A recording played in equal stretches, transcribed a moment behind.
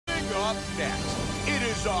Up next, it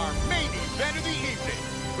is our main event of the evening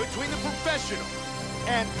between the professional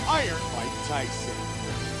and Iron Mike Tyson.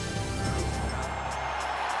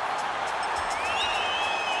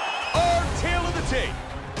 Our tale of the tape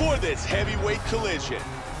for this heavyweight collision.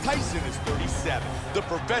 Tyson is 37. The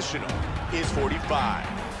professional is 45.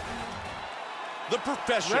 The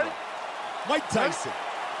professional, Mike Tyson.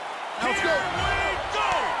 Now let's go.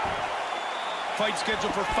 Go! Fight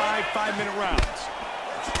scheduled for 5 5-minute rounds.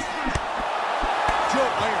 Joe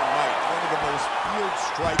Iron Mike, one of the most field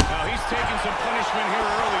strikers. Now he's taking some punishment here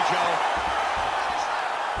early, Joe.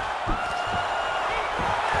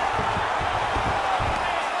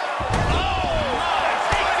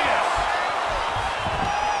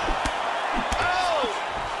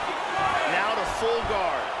 Full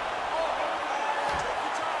guard.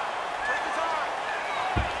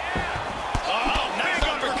 Oh, nice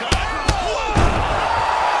uppercut. Oh,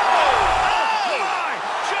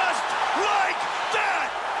 Just like that.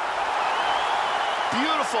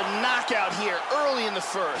 Beautiful knockout here early in the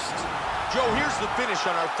first. Joe, here's the finish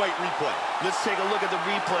on our fight replay. Let's take a look at the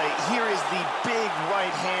replay. Here is the big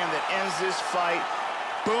right hand that ends this fight.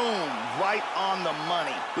 Boom, right on the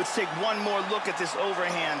money. Let's take one more look at this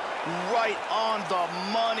overhand. Right on the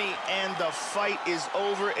money, and the fight is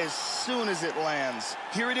over as soon as it lands.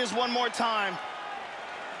 Here it is one more time.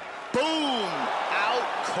 Boom, out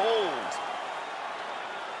cold.